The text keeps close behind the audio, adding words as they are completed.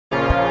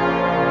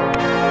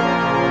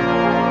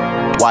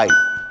wipe,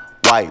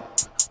 wipe,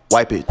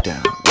 wipe it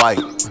down. Wipe,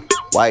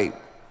 wipe,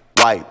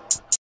 wipe.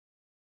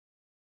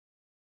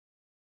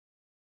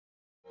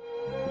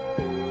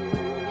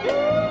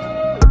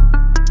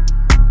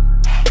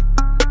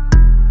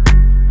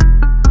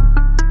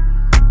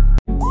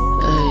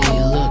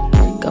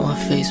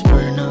 Face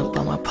burn up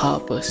on my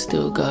papa.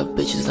 Still got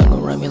bitches that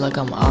gon' ride me like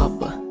I'm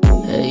Appa.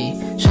 Hey,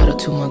 shout out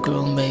to my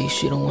girl May,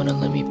 she don't wanna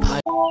let me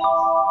pipe.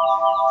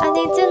 I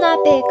need to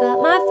not pick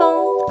up my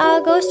phone.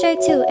 I'll go straight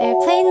to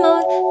airplane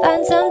mode.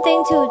 Find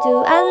something to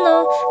do. I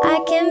know I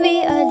can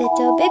be a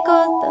little bit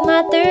cold, but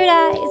my third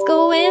eye is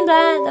going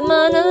blind. I'm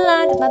on a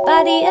line with my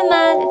body and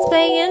mind. It's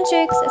playing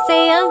tricks. I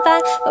say I'm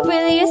fine, but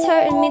really it's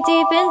hurting me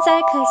deep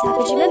inside. Cause I've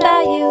been dreaming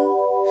about you.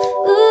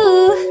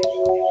 Ooh,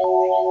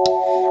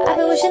 I've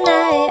been wishing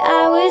that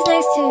I was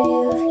next to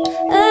you.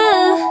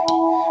 Oh,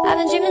 I've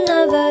been dreaming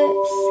of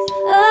us.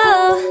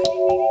 Oh,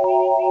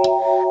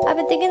 I've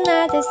been thinking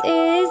that this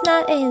is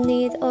not a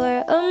need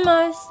or a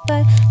must,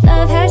 but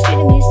love has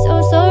treated me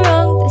so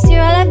wrong. This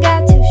year all I've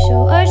got to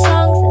show are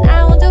songs, and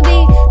I want to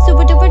be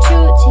super duper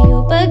true to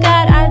you, but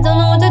God, I don't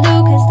know what to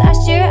do. Cause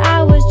last year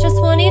I was just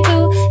 22.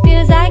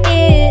 Feels like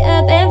it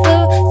up and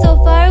flew so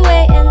far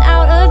away and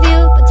out of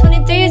view, but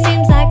 23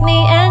 seems like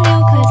me and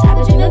you. Cause I've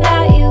been dreaming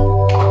about you.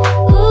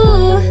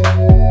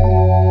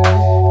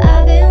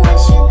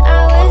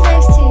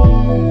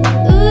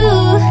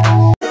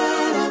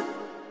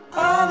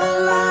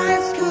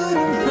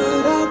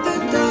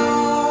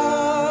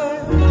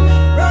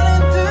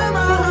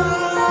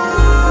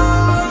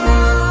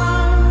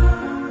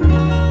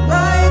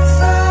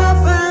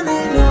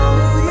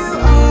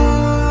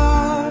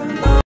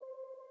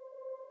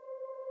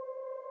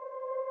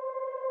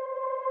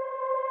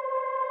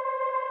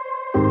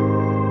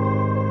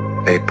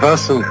 A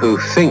person who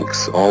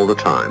thinks all the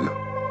time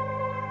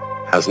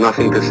has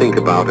nothing to think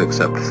about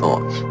except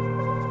thoughts.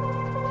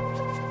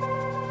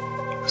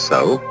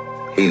 So,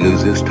 he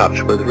loses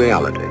touch with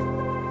reality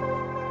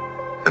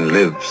and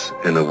lives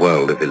in a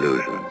world of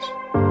illusions.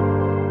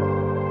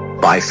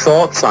 By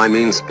thoughts, I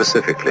mean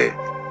specifically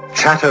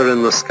chatter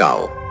in the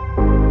skull,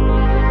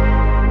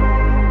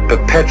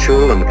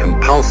 perpetual and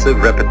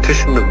compulsive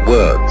repetition of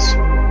words,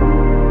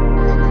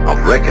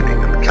 of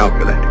reckoning and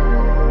calculating.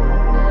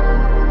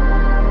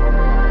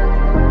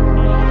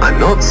 I'm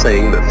not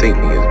saying that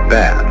thinking is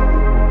bad.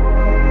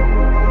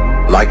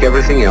 Like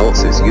everything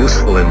else, it's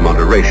useful in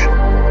moderation.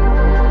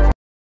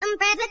 I'm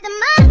friends with the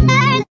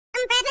monster.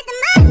 I'm friends with the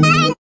monster.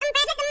 I'm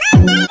friends with the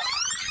monster.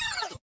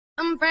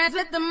 I'm friends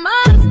with the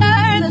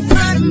monster that's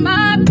running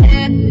my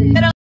head.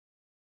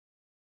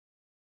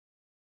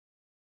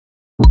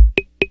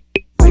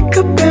 Wake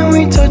up and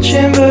we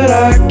touching, but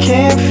I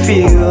can't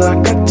feel. I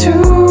got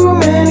too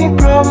many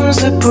problems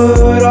to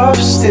put off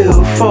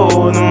still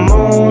for the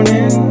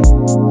morning.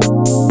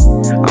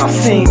 I'm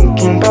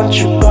thinking about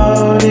your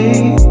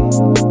body.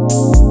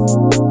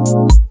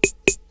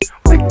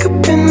 Wake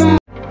up in the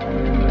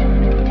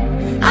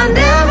I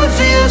never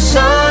feel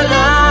so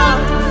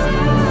loved.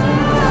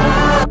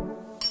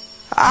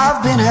 I've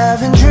been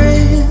having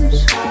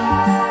dreams,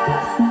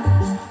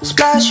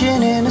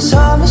 splashing in a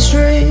summer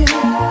stream,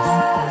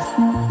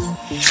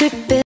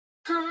 tripping.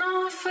 I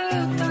know I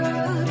felt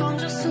that I'm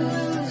just a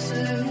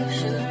loser.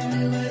 Shouldn't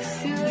be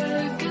with you.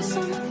 I guess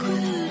I'm a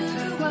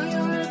quitter while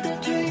you're out there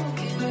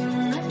drinking.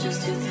 Not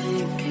just you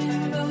thinking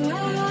about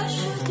where I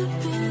should have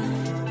been.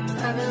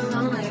 I've been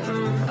lonely,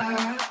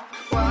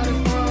 water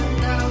pouring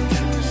down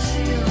from the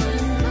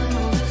ceiling. I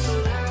know this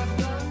will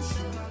happen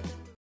still.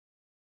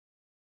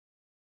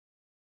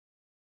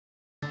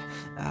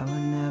 I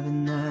would never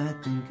not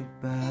think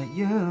about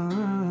you.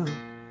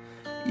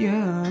 You.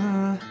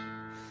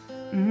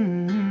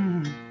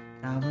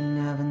 I would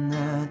never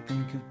not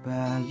think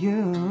about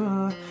you.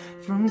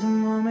 From the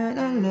moment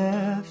I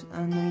left,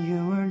 I knew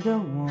you were the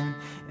one.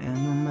 And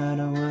no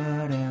matter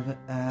whatever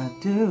I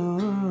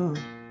do,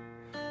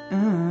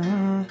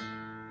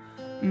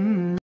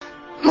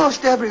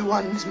 Most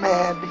everyone's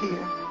mad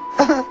here.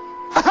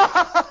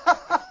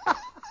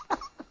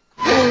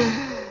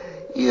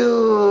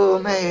 You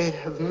may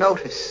have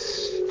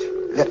noticed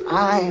that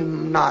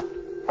I'm not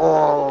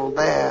all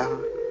there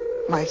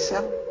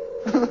myself.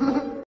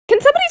 Can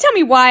somebody tell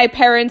me why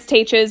parents,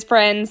 teachers,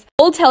 friends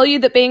all tell you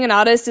that being an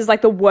artist is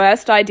like the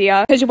worst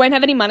idea because you won't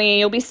have any money,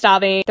 you'll be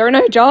starving, there are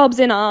no jobs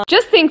in art?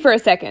 Just think for a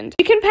second.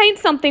 You can paint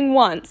something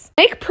once,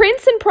 make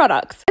prints and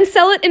products, and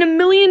sell it in a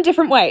million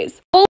different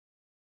ways.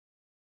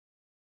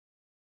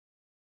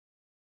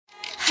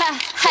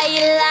 How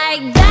you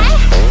like that?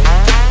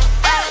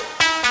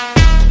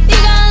 You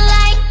gon'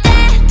 like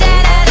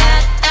that?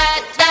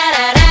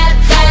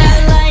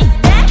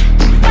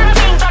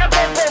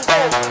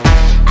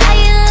 How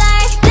you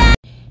like that?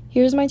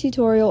 Here's my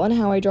tutorial on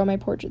how I draw my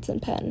portraits in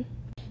pen.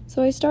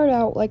 So I start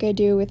out like I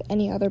do with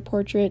any other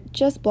portrait,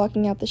 just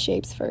blocking out the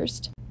shapes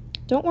first.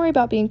 Don't worry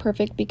about being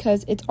perfect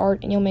because it's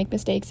art and you'll make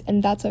mistakes,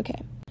 and that's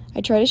okay.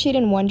 I try to shade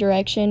in one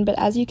direction, but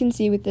as you can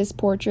see with this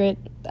portrait,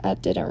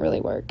 that didn't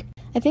really work.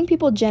 I think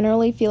people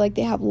generally feel like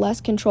they have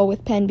less control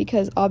with pen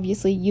because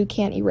obviously you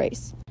can't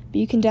erase. but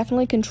you can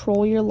definitely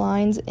control your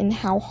lines in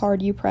how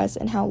hard you press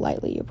and how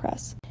lightly you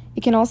press.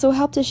 It can also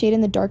help to shade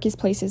in the darkest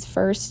places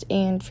first,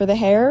 and for the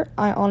hair,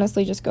 I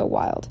honestly just go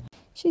wild.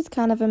 She's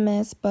kind of a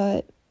mess,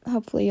 but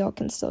hopefully y'all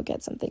can still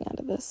get something out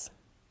of this.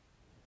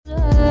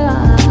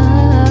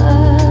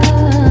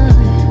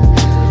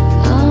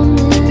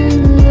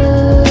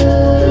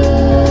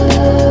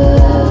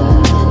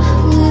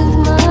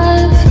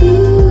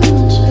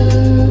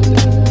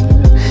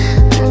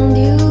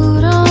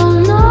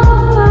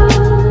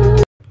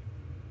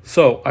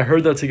 So, I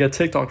heard that to get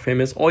TikTok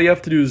famous, all you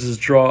have to do is just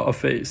draw a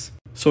face.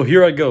 So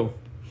here I go.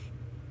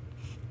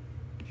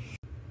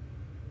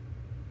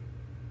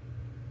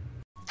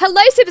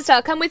 Hello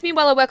Superstar, come with me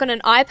while I work on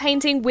an eye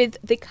painting with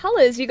the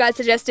colours you guys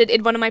suggested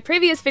in one of my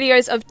previous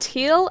videos of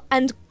teal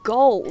and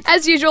gold.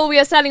 As usual, we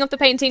are starting off the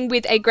painting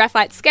with a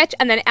graphite sketch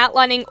and then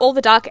outlining all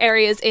the dark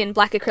areas in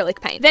black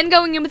acrylic paint. Then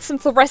going in with some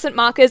fluorescent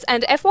markers,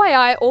 and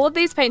FYI, all of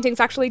these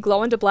paintings actually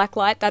glow under black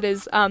light. That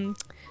is,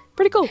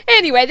 pretty cool.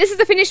 Anyway, this is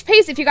the finished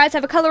piece. If you guys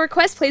have a colour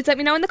request, please let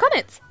me know in the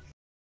comments.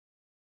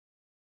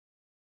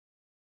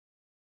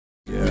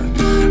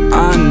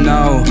 I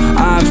know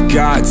I've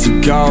got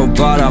to go,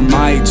 but I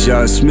might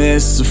just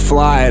miss a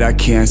flight. I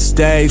can't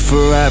stay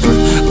forever,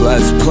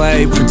 let's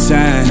play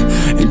pretend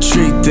and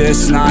treat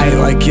this night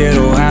like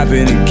it'll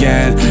happen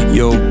again.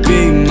 You'll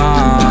be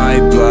my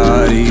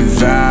bloody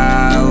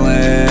Valentine.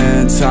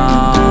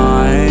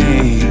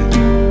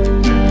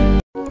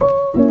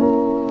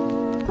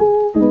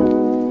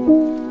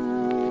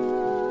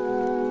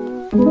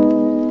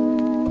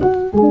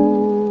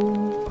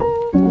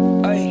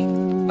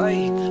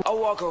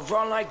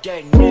 Run like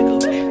that nigga on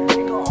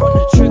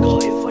the trigger.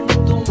 If a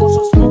nigga wants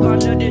some smoke, I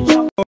let it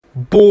drop.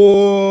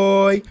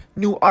 Boy,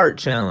 new art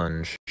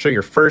challenge. Show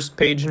your first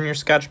page in your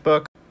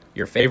sketchbook,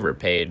 your favorite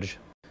page,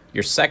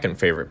 your second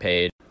favorite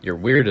page, your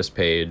weirdest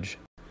page,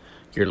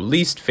 your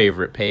least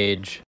favorite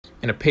page,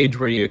 and a page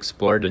where you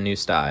explored a new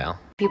style.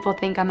 People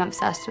think I'm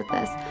obsessed with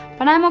this,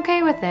 but I'm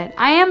okay with it.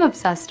 I am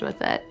obsessed with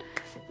it.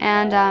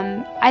 And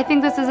I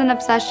think this is an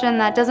obsession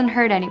that doesn't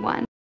hurt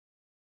anyone.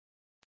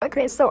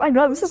 Okay, so I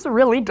know this is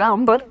really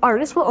dumb, but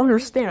artists will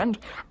understand.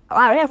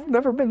 I have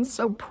never been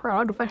so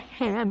proud of a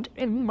hand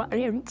in my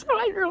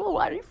entire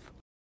life.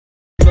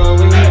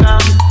 Going down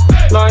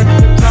like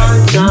the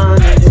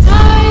Titanic.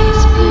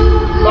 Eyes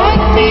blue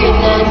like the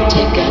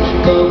Atlantic, and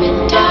I'm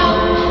going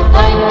down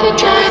like the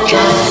Titanic.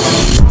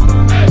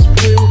 Eyes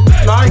blue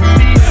like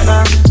the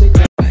Atlantic.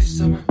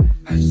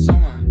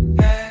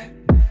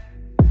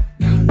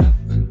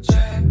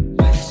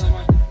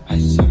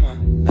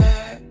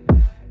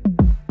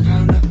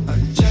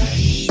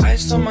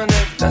 Ice on my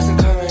neck, that's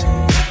incoming.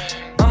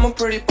 I'm a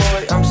pretty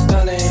boy, I'm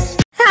stunning.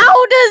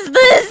 How does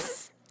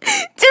this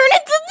turn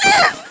into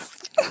this?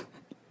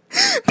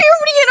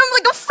 Puberty and I'm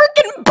like a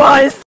freaking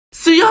buzz.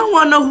 So y'all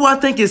wanna know who I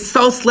think is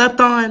so slept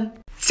on?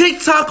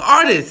 Tik Tok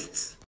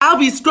artists. I'll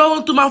be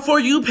scrolling through my For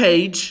You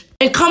page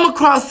and come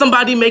across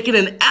somebody making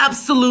an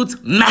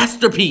absolute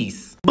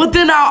masterpiece. But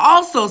then I'll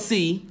also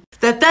see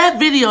that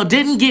video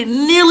didn't get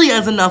nearly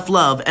as enough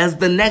love as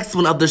the next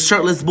one of the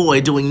shirtless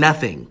boy doing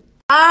nothing.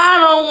 I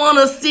don't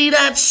wanna see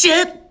that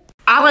shit.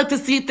 I like to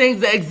see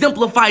things that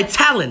exemplify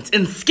talent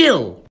and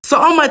skill. So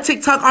all my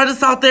TikTok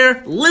artists out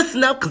there,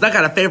 listen up, cause I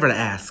got a favor to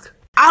ask.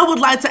 I would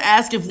like to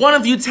ask if one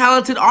of you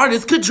talented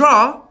artists could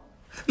draw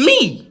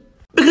me.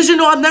 Because you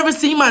know, I've never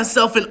seen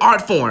myself in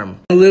art form.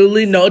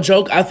 Literally, no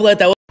joke, I feel like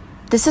that was—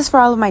 This is for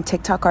all of my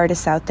TikTok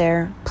artists out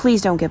there.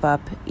 Please don't give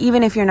up.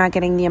 Even if you're not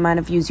getting the amount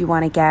of views you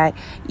wanna get,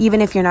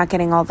 even if you're not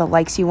getting all the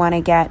likes you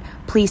wanna get,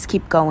 please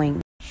keep going.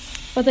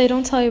 But they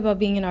don't tell you about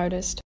being an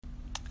artist.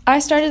 I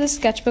started this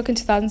sketchbook in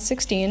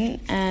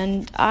 2016,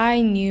 and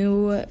I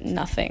knew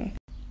nothing.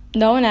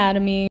 No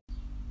anatomy,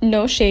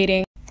 no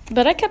shading,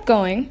 but I kept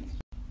going.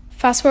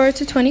 Fast forward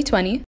to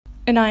 2020,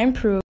 and I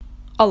improved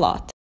a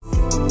lot.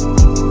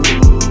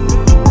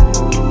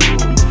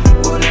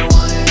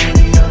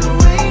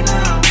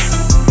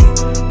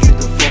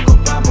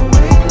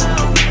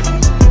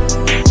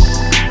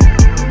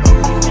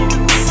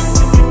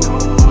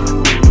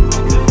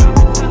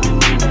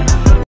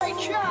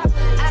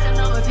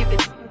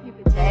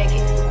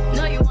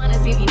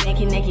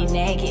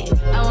 Naked.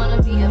 I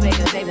wanna be a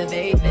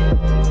baby.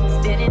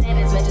 Spitting in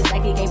his just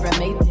like he came from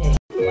Maytag.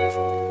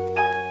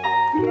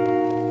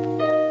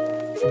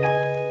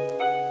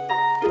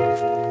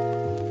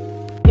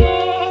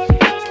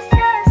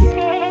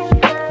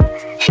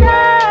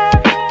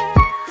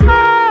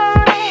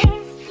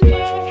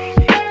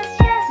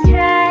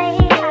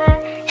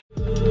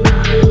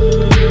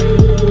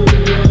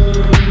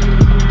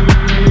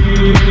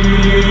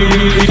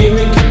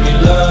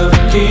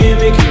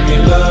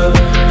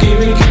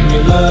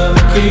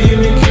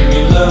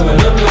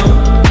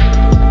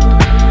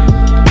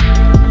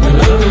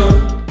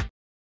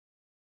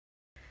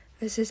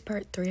 This is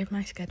part 3 of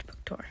my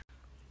sketchbook tour.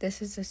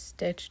 This is a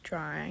stitch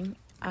drawing.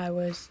 I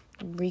was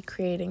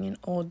recreating an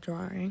old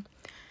drawing.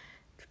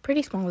 It's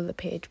pretty small of the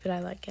page, but I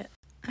like it.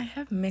 I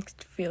have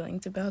mixed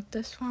feelings about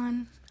this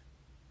one.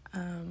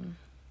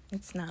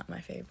 It's not my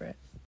favorite.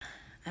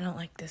 I don't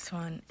like this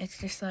one. It's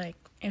just like,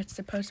 it's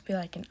supposed to be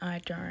like an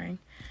eye drawing,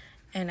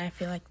 and I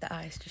feel like the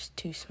eye is just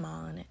too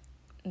small and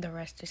the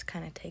rest just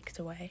kind of takes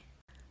away.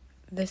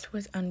 This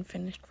was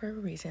unfinished for a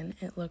reason.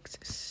 It looks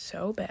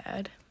so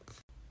bad.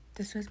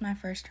 This was my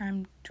first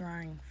time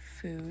drawing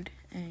food,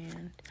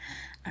 and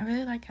I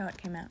really like how it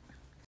came out.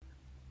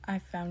 I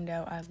found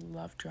out I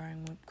love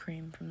drawing whipped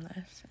cream from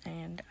this,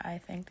 and I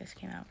think this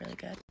came out really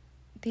good.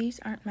 These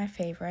aren't my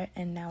favorite,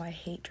 and now I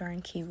hate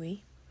drawing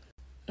kiwi.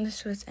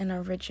 This was an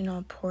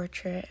original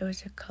portrait. It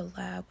was a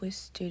collab with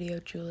Studio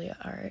Julia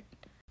Art.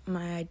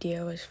 My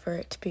idea was for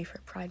it to be for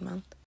Pride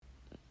Month.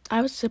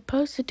 I was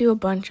supposed to do a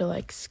bunch of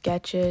like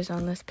sketches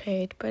on this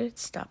page, but it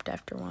stopped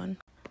after one.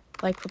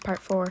 Like for part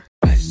 4.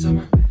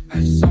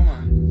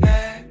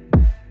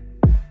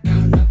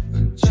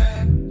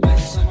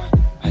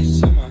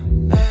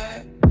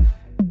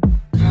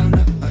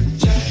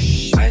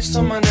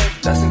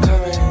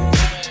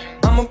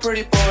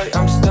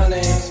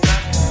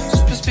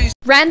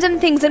 Random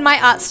things in my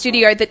art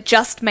studio that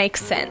just make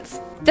sense.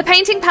 The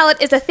painting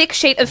palette is a thick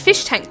sheet of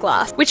fish tank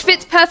glass, which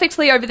fits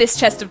perfectly over this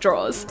chest of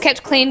drawers,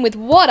 kept clean with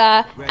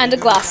water and a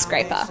glass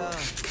scraper.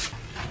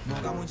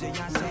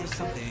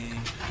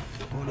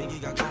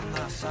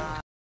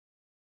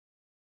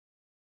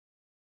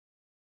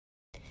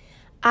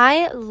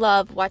 I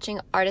love watching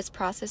artist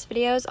process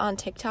videos on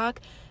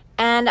TikTok,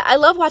 and I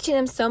love watching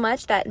them so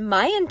much that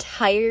my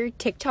entire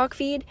TikTok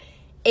feed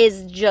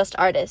is just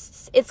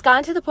artists. It's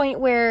gotten to the point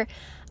where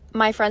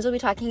my friends will be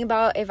talking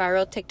about a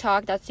viral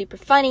TikTok that's super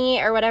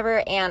funny or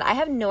whatever, and I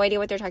have no idea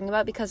what they're talking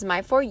about because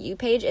my For You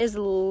page is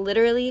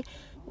literally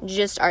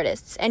just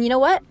artists. And you know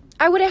what?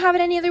 I wouldn't have it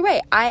any other way.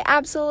 I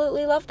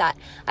absolutely love that.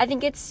 I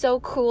think it's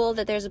so cool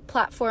that there's a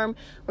platform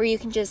where you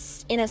can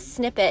just, in a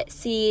snippet,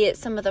 see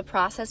some of the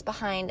process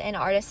behind an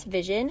artist's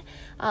vision.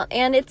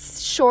 And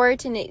it's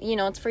short and,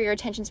 it's for your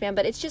attention span,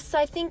 but it's just,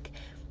 I think,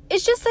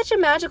 it's just such a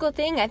magical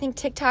thing. I think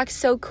TikTok's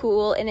so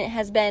cool, and it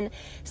has been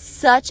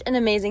such an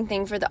amazing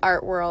thing for the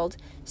art world.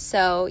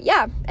 So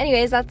yeah,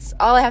 anyways, that's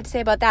all I have to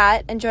say about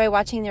that. Enjoy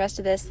watching the rest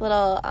of this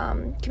little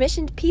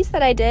commissioned piece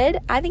that I did.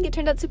 I think it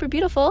turned out super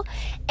beautiful,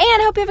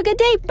 and I hope you have a good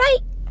day. Bye!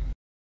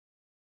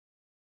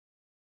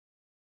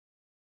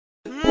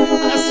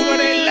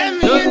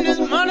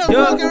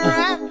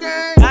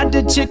 Got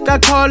the chick, I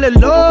call it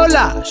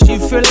Lola. She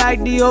feel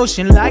like the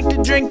ocean, like to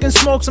drink and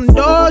smoke some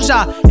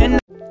Doja. And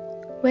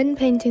when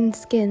painting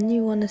skin,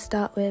 you want to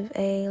start with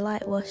a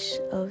light wash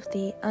of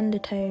the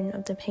undertone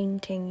of the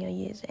painting you're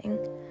using.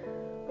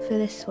 For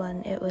this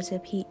one, it was a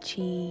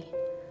peachy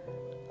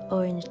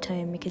orange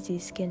tone because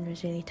his skin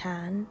was really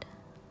tanned.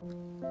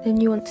 Then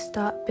you want to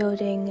start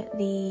building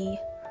the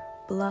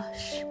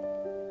blush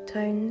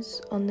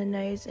tones on the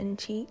nose and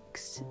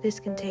cheeks. This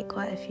can take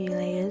quite a few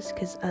layers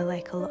because I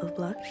like a lot of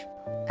blush.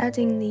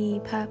 Adding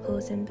the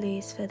purples and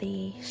blues for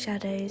the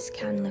shadows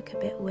can look a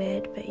bit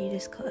weird, but you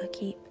just gotta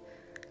keep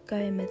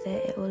going with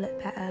it. It will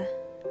look better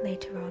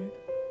later on.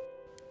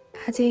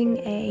 Adding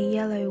a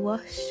yellow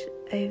wash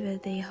over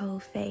the whole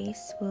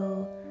face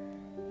will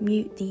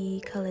mute the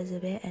colours a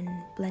bit and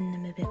blend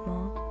them a bit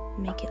more,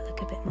 make it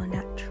look a bit more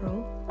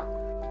natural.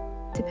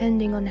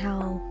 Depending on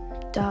how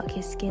dark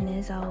his skin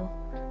is, I'll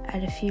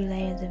add a few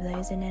layers of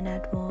those and then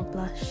add more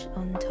blush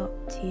on top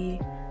to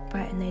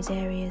brighten those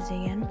areas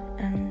again.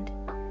 And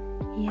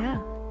yeah,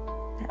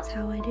 that's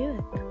how I do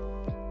it.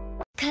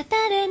 語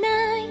れ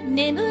ない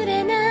眠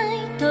れない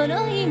と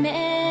ろい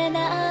め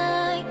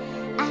ない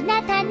あ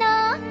なた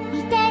の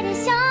見てる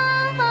正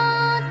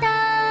体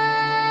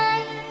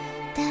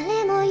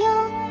誰も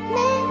読め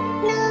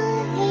な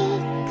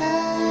いカ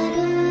ル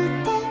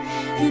テ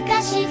不可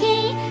思議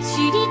知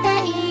りた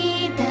い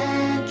だ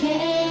け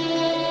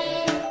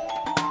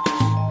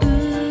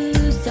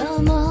嘘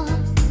も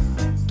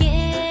現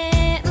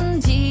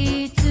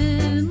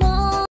実も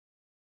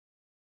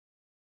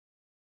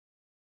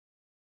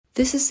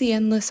This is the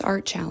Endless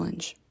Art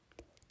Challenge.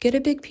 Get a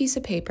big piece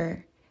of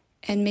paper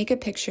and make a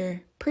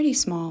picture pretty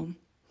small,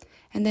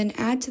 and then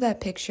add to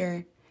that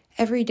picture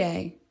every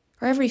day,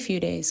 or every few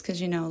days, because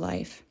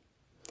life,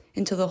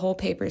 until the whole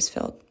paper is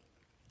filled.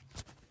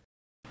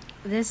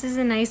 This is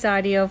a nice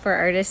audio for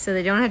artists so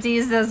they don't have to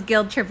use those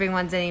guilt-tripping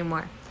ones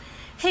anymore.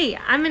 Hey,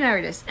 I'm an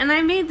artist, and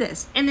I made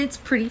this, and it's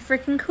pretty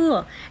freaking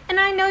cool. And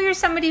I know you're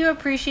somebody who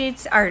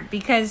appreciates art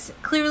because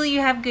clearly you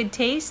have good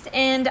taste,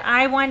 and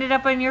I wound it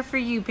up on your For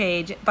You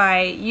page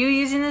by you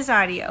using this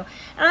audio.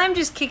 And I'm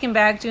just kicking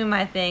back doing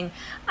my thing.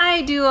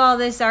 I do all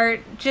this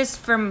art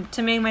just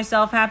to make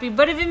myself happy,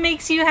 but if it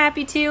makes you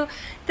happy too,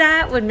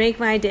 that would make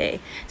my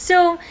day.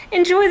 So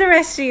enjoy the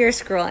rest of your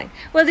scrolling.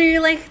 Whether you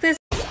like this...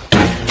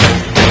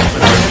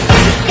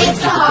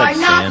 It's a hard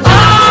knock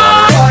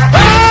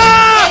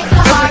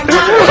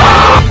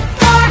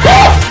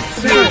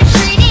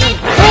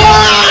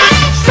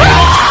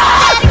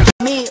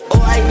me,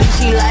 oh I think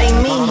she like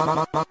me.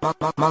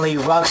 Molly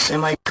rocks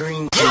in my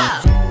green tea.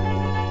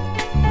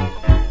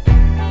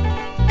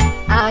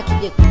 I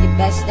keep your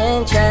best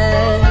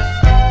interest.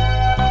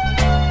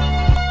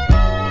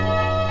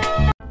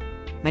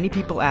 Many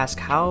people ask,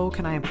 how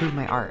can I improve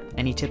my art?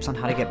 Any tips on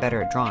how to get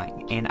better at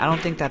drawing? And I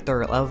don't think that there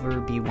will ever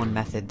be one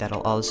method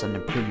that'll all of a sudden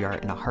improve your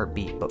art in a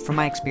heartbeat, but from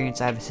my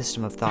experience I have a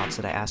system of thoughts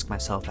that I ask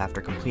myself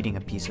after completing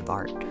a piece of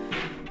art.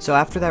 So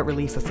after that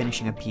relief of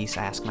finishing a piece,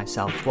 I ask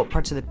myself, what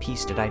parts of the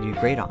piece did I do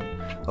great on?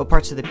 What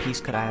parts of the piece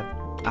could I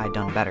have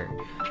done better?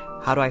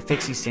 How do I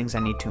fix these things I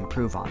need to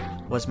improve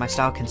on? Was my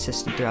style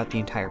consistent throughout the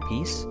entire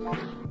piece?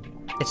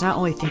 It's not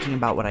only thinking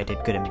about what I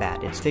did good and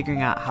bad, it's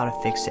figuring out how to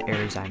fix the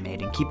errors I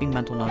made and keeping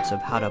mental notes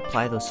of how to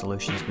apply those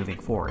solutions moving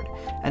forward.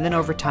 And then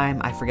over time,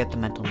 I forget the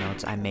mental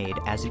notes I made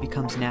as it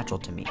becomes natural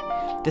to me.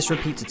 This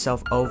repeats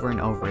itself over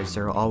and over as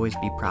there will always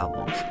be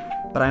problems.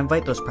 But I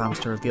invite those problems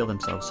to reveal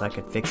themselves so I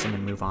could fix them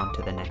and move on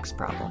to the next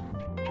problem.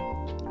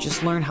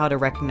 Just learn how to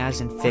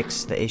recognize and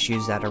fix the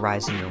issues that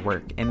arise in your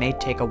work. It may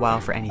take a while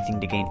for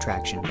anything to gain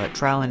traction, but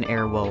trial and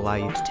error will allow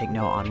you to take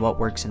note on what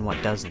works and what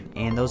doesn't,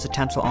 and those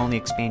attempts will only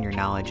expand your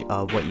knowledge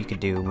of what you could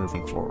do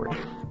moving forward.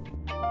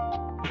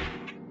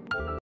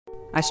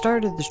 I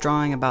started this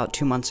drawing about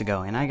 2 months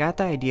ago, and I got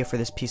the idea for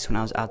this piece when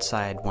I was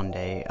outside one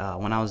day,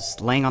 when I was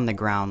laying on the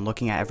ground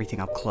looking at everything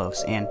up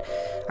close, and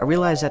I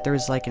realized that there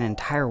was like an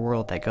entire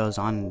world that goes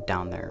on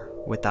down there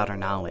without our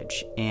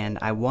knowledge, and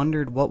I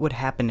wondered what would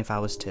happen if I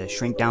was to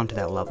shrink down to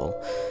that level.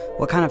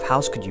 What kind of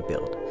house could you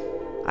build?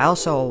 I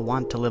also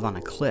want to live on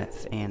a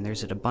cliff, and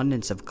there's an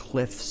abundance of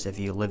cliffs if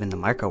you live in the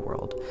micro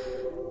world,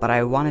 but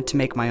I wanted to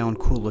make my own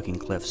cool looking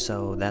cliff,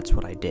 so that's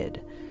what I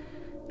did.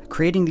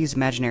 Creating these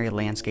imaginary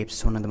landscapes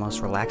is one of the most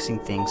relaxing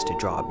things to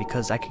draw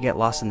because I could get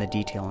lost in the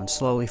detail and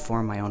slowly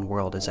form my own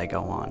world as I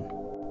go on.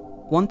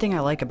 One thing I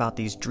like about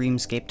these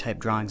dreamscape type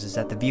drawings is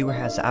that the viewer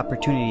has the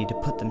opportunity to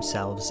put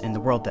themselves in the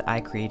world that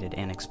I created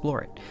and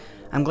explore it.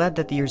 I'm glad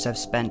that the years I've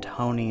spent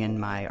honing in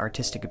my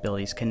artistic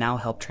abilities can now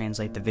help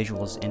translate the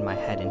visuals in my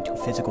head into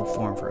physical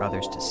form for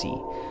others to see.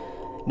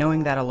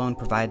 Knowing that alone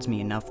provides me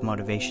enough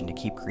motivation to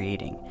keep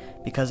creating,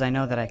 because I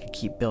know that I could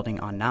keep building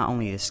on not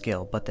only the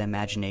skill, but the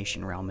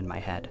imagination realm in my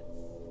head.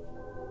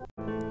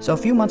 So a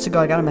few months ago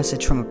I got a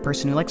message from a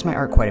person who likes my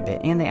art quite a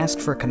bit, and they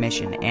asked for a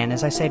commission, and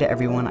as I say to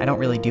everyone, I don't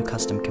really do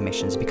custom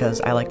commissions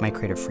because I like my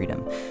creative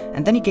freedom.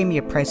 And then he gave me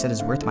a price that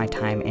is worth my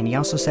time, and he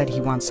also said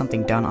he wants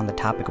something done on the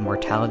topic of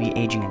mortality,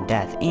 aging, and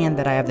death, and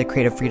that I have the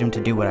creative freedom to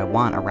do what I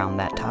want around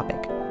that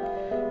topic.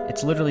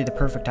 It's literally the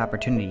perfect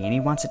opportunity, and he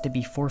wants it to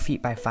be 4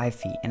 feet by 5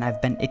 feet, and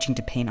I've been itching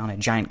to paint on a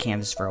giant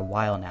canvas for a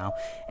while now,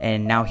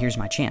 and now here's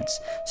my chance.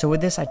 So with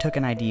this, I took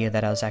an idea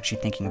that I was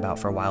actually thinking about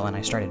for a while, and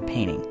I started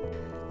painting.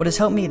 What has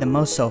helped me the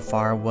most so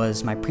far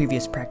was my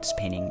previous practice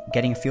painting,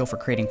 getting a feel for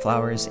creating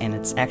flowers, and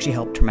it's actually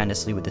helped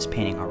tremendously with this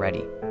painting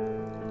already.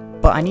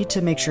 But I need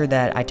to make sure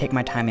that I take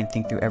my time and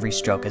think through every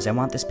stroke, as I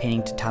want this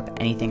painting to top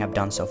anything I've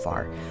done so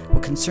far.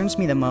 What concerns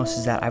me the most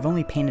is that I've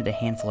only painted a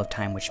handful of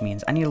time, which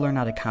means I need to learn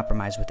how to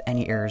compromise with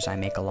any errors I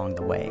make along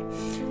the way.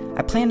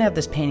 I plan to have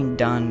this painting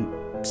done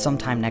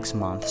sometime next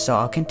month, so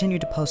I'll continue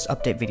to post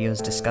update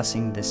videos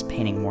discussing this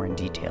painting more in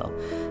detail.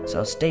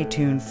 So stay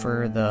tuned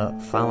for the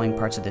following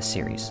parts of this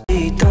series.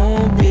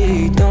 Don't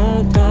be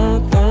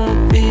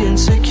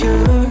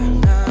insecure.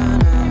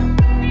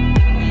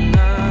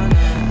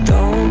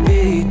 Don't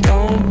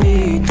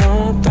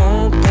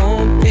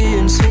be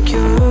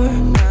insecure.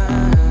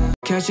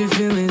 Catch your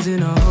feelings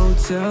in a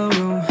hotel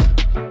room.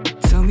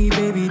 Tell me,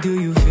 baby, do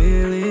you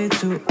feel it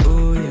too?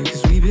 Oh yeah,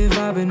 cause we been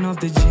vibing off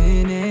the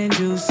gin and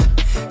juice.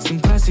 Some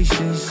classic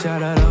shit,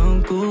 shout out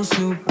Uncle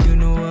Snoop, you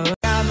know what?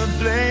 I'm a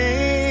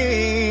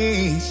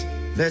place.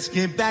 Let's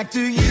get back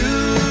to you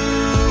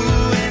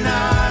and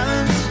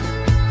us.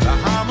 The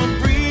Harlem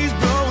breeze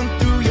blowing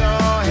through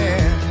your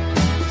hair,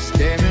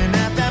 staring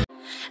at that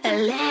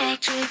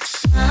electric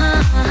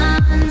sun,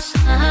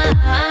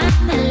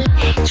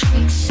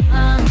 electric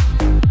sun,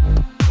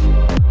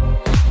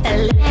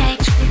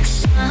 electric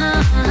sun.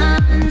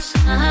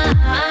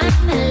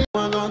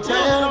 One gon'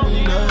 tell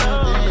me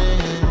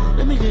nothing.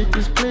 Let me get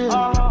this clear,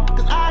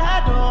 cause I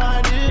had no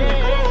idea.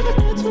 I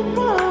did too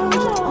much.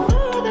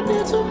 I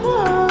did too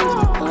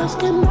much. Let's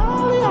get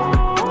all out.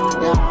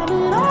 Yeah, I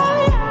did all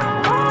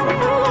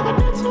out. I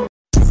did too much.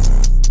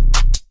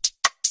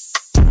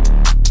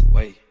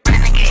 Wait.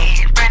 Renegade.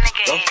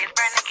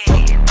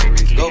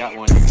 Go. Got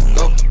one.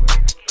 Go.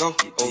 Oh,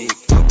 go.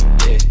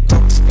 Yeah.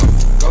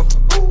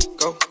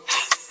 Go.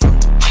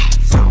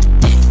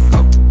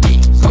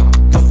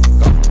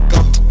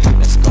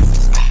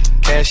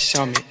 Cash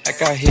on me,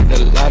 like I hit the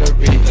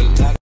lottery.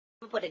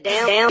 I'ma put it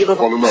down.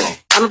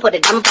 I'ma put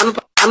it down.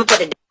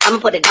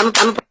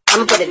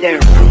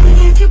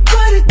 If you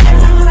put it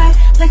down right,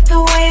 like the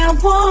way I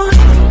want,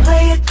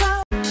 play it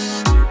down.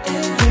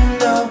 And you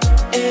know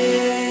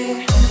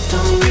it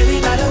don't really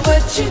matter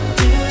what you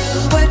do.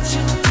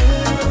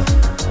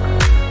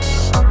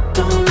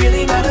 Don't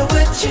really matter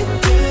what you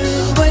do.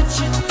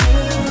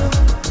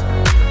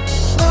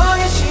 Long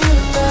as you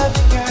love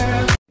the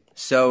girl.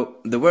 So,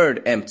 the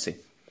word empty.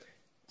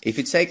 If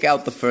you take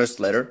out the first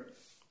letter,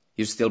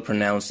 you still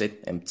pronounce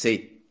it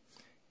empty.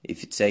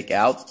 If you take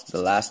out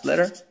the last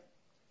letter,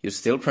 you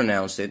still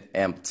pronounce it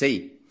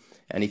empty.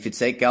 And if you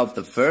take out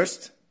the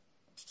first,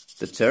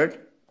 the third,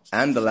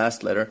 and the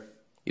last letter,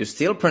 you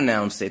still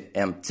pronounce it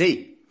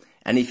empty.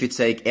 And if you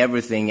take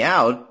everything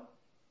out,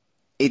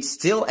 it's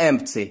still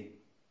empty.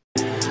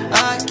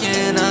 I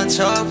cannot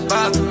talk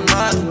about the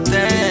mother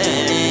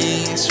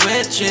thing.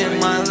 Switching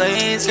my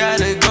lanes,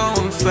 gotta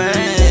go and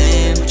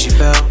fame. But you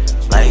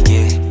belt like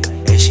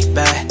it, is she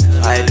back?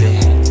 I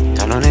been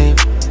got no name,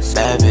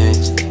 bad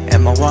bitch,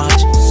 and my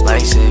watch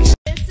like 6.